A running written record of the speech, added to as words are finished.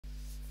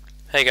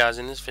Hey guys,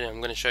 in this video I'm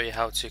going to show you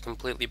how to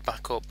completely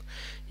back up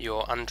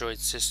your Android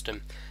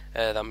system.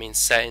 That means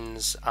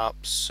settings,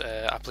 apps,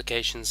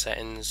 application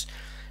settings,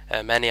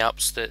 any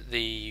apps that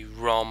the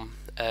ROM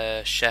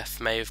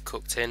chef may have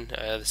cooked in,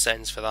 the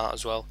settings for that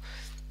as well.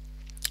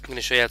 I'm going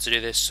to show you how to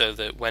do this so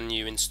that when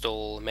you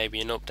install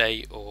maybe an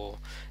update or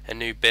a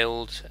new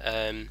build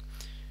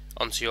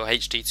onto your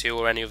HD2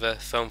 or any other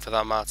phone for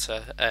that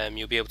matter,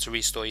 you'll be able to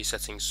restore your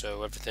settings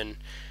so everything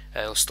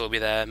will still be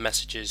there,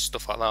 messages,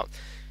 stuff like that.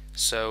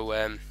 So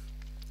I'm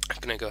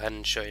going to go ahead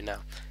and show you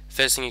now.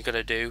 First thing you're going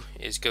to do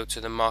is go to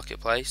the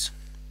marketplace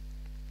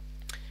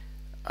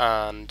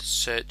and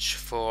search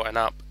for an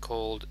app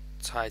called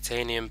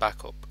Titanium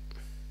Backup.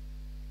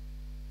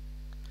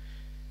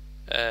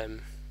 So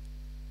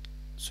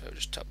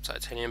just type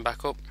Titanium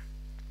Backup.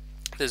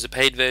 There's a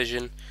paid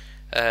version,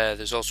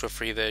 there's also a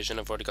free version.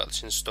 I've already got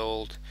this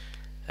installed.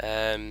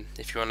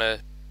 If you want to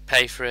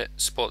pay for it,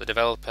 support the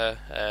developer,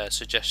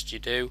 suggest you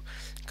do,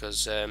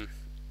 because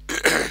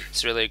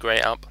it's really a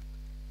great app.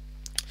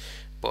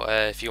 But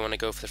if you want to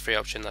go for the free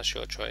option, that's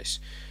your choice.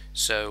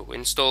 So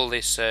install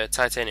this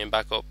Titanium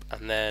Backup,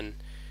 and then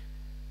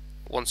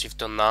once you've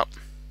done that,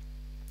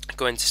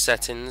 go into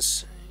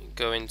settings,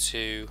 go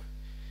into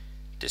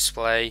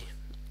display,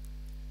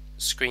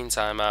 screen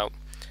timeout,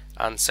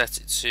 and set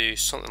it to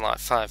something like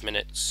 5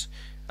 minutes,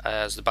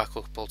 as the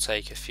backup will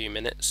take a few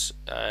minutes,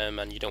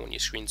 and you don't want your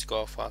screen to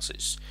go off whilst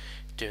it's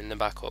doing the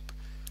backup.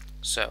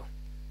 So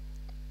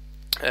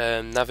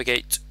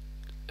navigate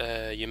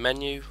your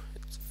menu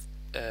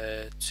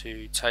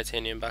to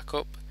Titanium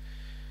Backup,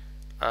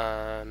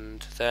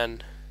 and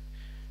then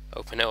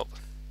open it up.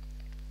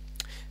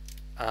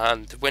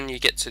 And when you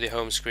get to the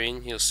home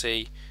screen, you'll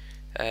see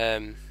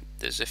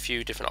there's a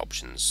few different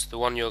options. The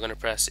one you're going to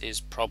press is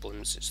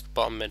Problems. It's the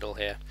bottom middle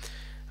here,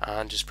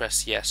 and just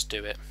press Yes,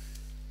 do it.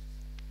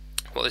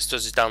 What this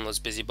does is downloads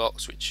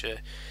BusyBox, which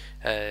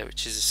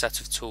is a set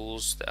of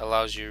tools that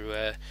allows you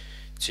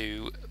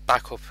to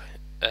back up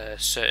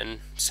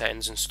certain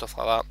settings and stuff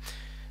like that.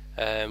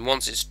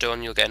 Once it's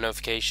done, you'll get a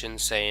notification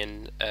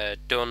saying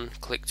done,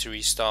 click to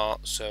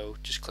restart, so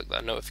just click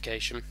that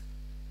notification.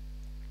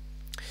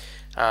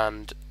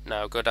 And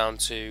now go down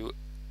to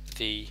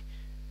the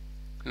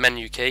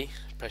menu key,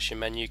 press your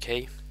menu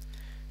key,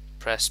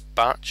 press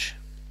batch,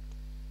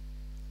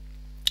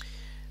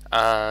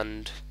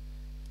 and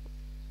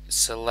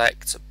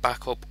select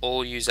backup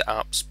all user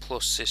apps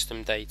plus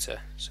system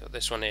data. So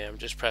this one here,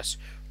 just press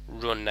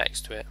run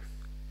next to it,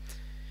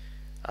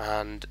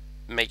 and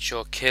make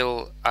sure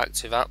kill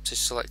active apps is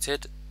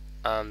selected,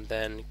 and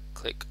then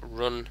click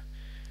run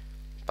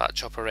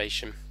batch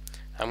operation.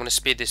 I'm going to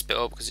speed this bit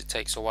up because it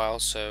takes a while,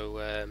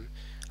 so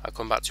I'll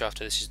come back to you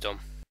after this is done.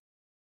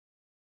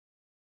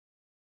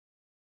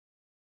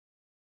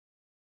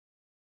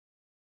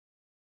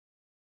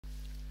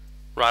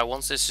 Right,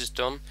 once this is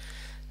done,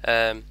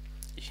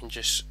 you can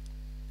just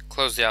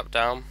close the app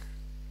down,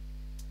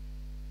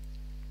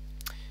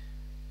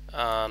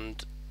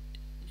 and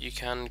you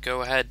can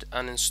go ahead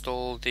and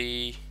install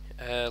the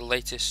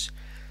latest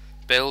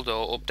build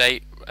or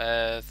update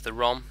of the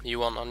ROM you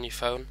want on your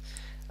phone,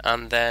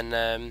 and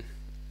then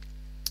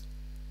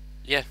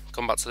yeah,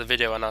 come back to the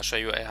video and I'll show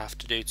you what you have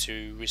to do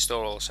to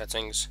restore all the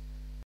settings.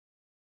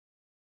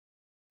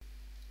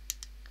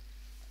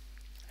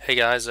 Hey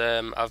guys,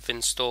 I've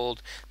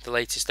installed the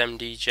latest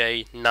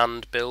MDJ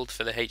NAND build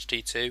for the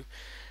HD2,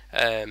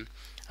 and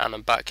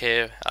I'm back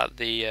here at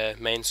the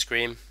main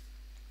screen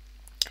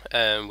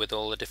with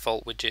all the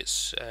default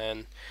widgets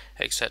and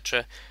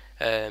etc.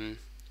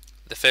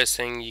 The first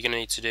thing you're going to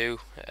need to do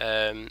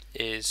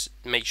is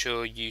make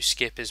sure you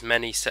skip as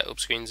many setup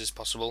screens as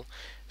possible,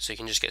 so you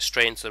can just get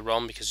straight into the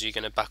ROM, because you're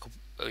going to back up,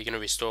 or you're going to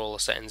restore all the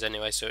settings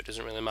anyway, so it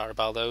doesn't really matter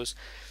about those.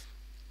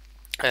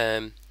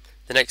 The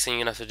next thing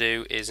you're going to have to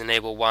do is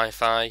enable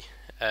Wi-Fi,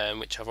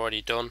 which I've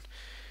already done,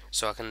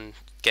 so I can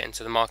get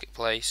into the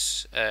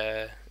marketplace.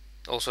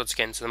 Also, to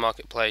get into the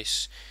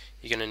marketplace,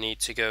 you're going to need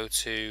to go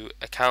to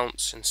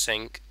Accounts and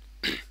Sync,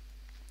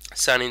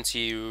 sign into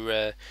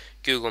your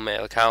Google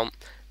Mail account,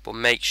 but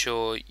make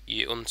sure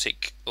you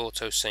untick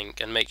Auto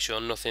Sync and make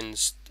sure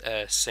nothing's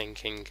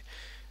syncing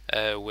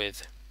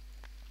with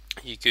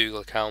your Google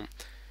account.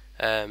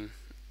 Then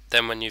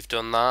when you've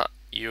done that,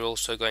 you're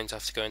also going to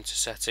have to go into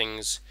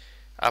Settings,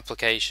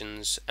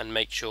 Applications, and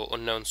make sure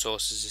Unknown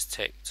Sources is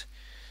ticked,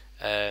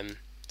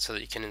 so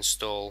that you can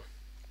install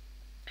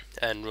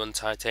and run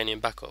Titanium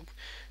Backup.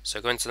 So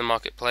go into the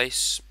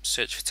marketplace,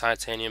 search for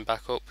Titanium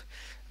Backup,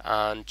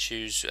 and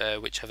choose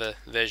whichever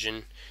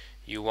version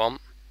you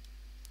want.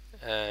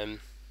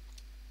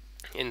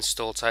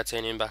 Install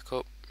Titanium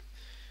Backup,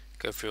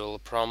 go through all the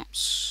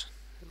prompts,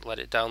 let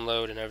it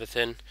download and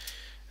everything.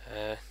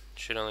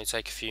 Should only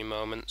take a few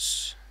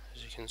moments,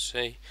 as you can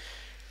see.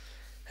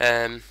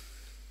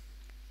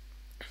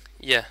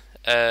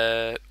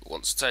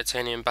 Once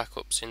Titanium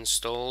Backup's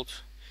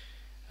installed,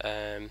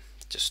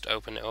 just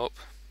open it up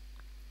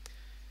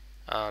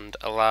and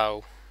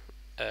allow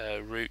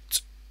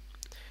root.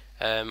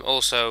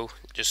 Also,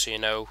 just so you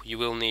know, you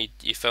will need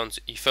your phone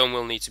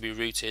will need to be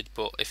rooted.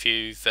 But if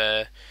you've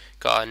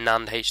got a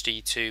NAND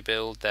HD2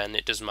 build, then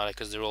it doesn't matter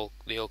because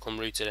they all come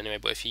rooted anyway.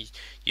 But if you're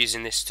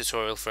using this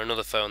tutorial for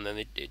another phone,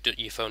 then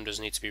your phone does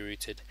need to be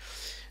rooted.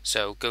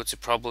 So go to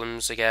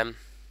problems again,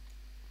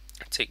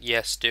 tick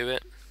yes, do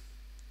it,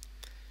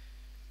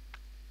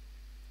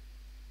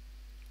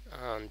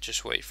 and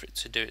just wait for it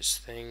to do its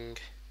thing.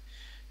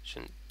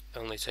 Shouldn't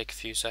only take a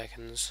few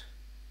seconds.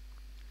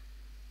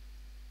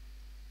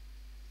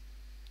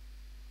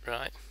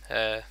 Right,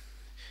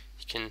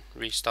 you can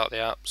restart the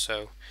app,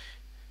 so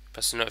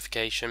press the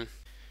notification.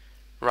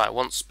 Right,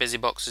 once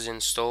BusyBox is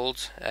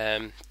installed,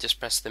 just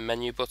press the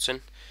menu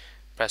button,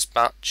 press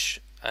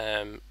batch,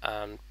 and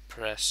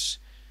press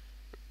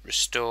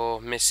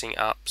restore missing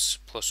apps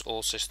plus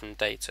all system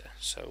data.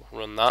 So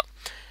run that.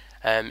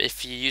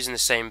 If you're using the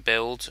same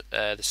build,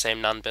 the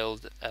same NAND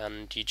build,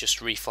 and you're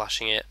just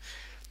reflashing it,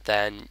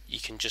 then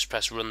you can just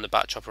press run the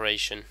batch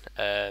operation,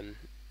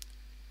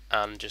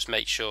 and just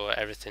make sure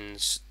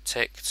everything's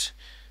ticked.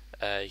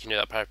 You can do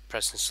that by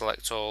pressing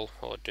select all,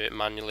 or do it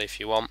manually if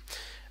you want.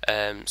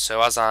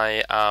 So as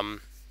I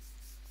am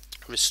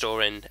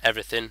restoring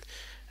everything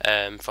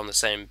from the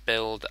same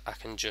build, I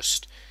can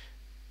just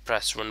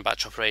press run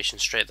batch operation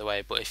straight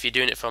away. But if you're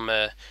doing it from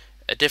a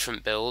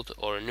different build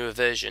or a newer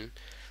version,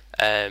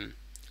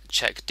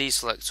 check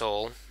deselect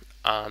all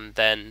and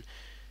then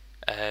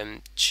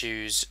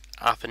choose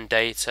app and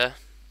data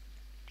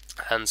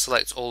and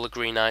select all the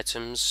green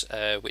items,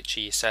 which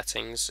are your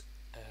settings,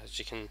 as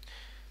you can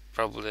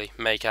probably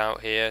make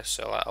out here,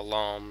 so like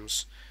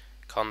alarms,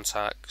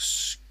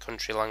 contacts,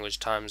 country, language,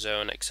 time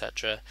zone,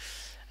 etc.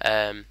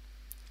 The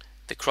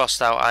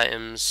crossed out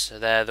items,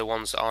 they're the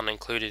ones that aren't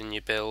included in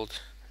your build,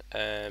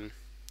 so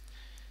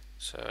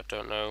I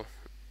don't know,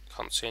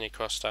 can't see any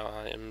crossed out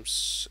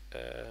items,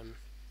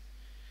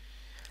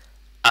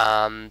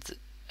 and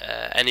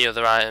any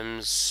other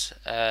items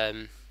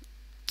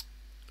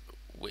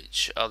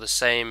which are the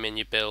same in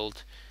your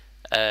build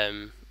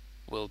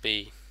will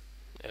be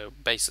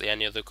basically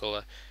any other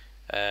colour.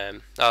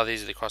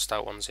 These are the crossed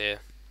out ones here,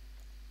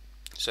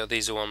 so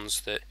these are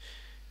ones that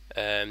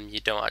you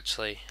don't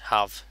actually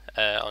have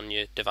on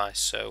your device,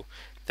 so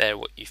they're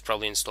what you've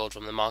probably installed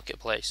from the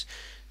marketplace.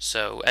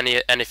 So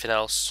anything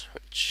else,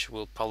 which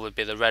will probably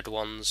be the red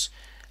ones,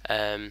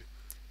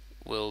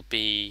 will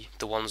be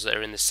the ones that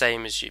are in the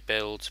same as your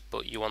build,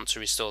 but you want to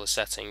restore the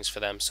settings for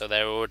them, so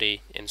they're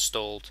already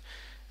installed,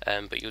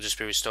 but you'll just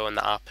be restoring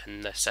the app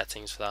and the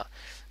settings for that.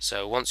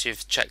 So once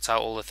you've checked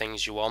out all the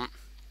things you want,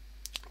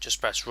 just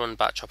press run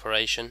batch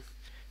operation,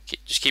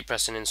 just keep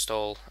pressing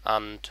install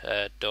and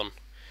done.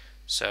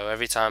 So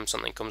every time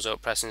something comes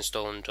up, press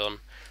install and done.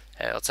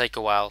 It'll take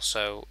a while,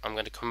 so I'm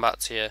going to come back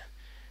to you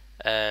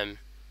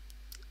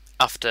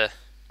after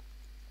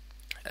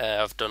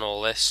I've done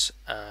all this,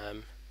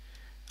 and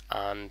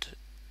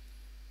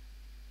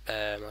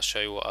I'll show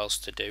you what else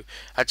to do.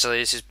 Actually,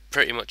 this is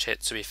pretty much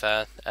it, to be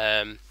fair.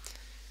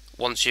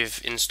 Once you've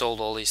installed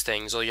all these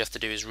things, all you have to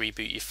do is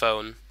reboot your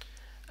phone,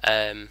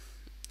 and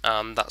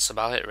that's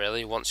about it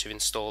really. Once you've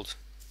installed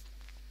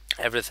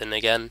everything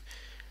again,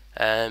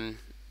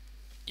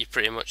 you're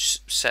pretty much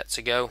set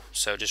to go.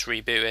 So just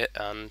reboot it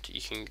and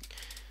you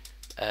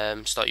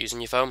can start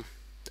using your phone.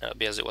 It'll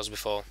be as it was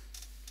before.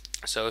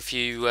 So if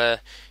you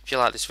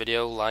like this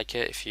video, like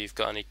it. If you've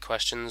got any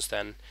questions,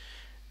 then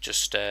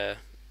just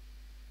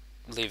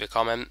leave a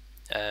comment,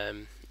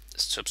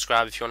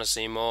 subscribe if you want to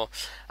see more,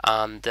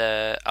 and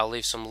I'll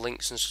leave some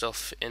links and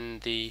stuff in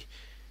the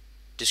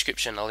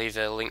description. I'll leave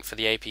a link for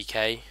the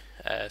APK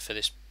for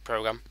this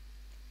program.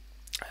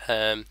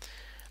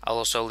 I'll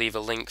also leave a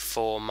link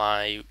for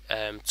my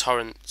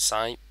torrent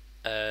site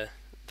that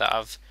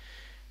I've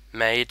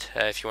made.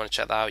 If you want to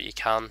check that out, you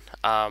can.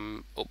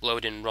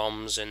 Uploading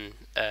ROMs and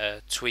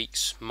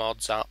tweaks,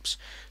 mods, apps,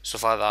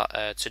 stuff like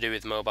that to do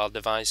with mobile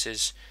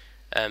devices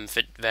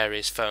for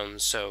various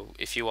phones. So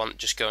if you want,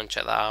 just go and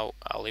check that out.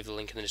 I'll leave the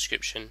link in the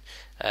description.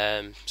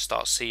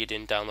 Start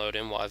seeding,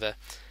 downloading, whatever.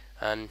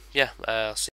 And yeah, I'll see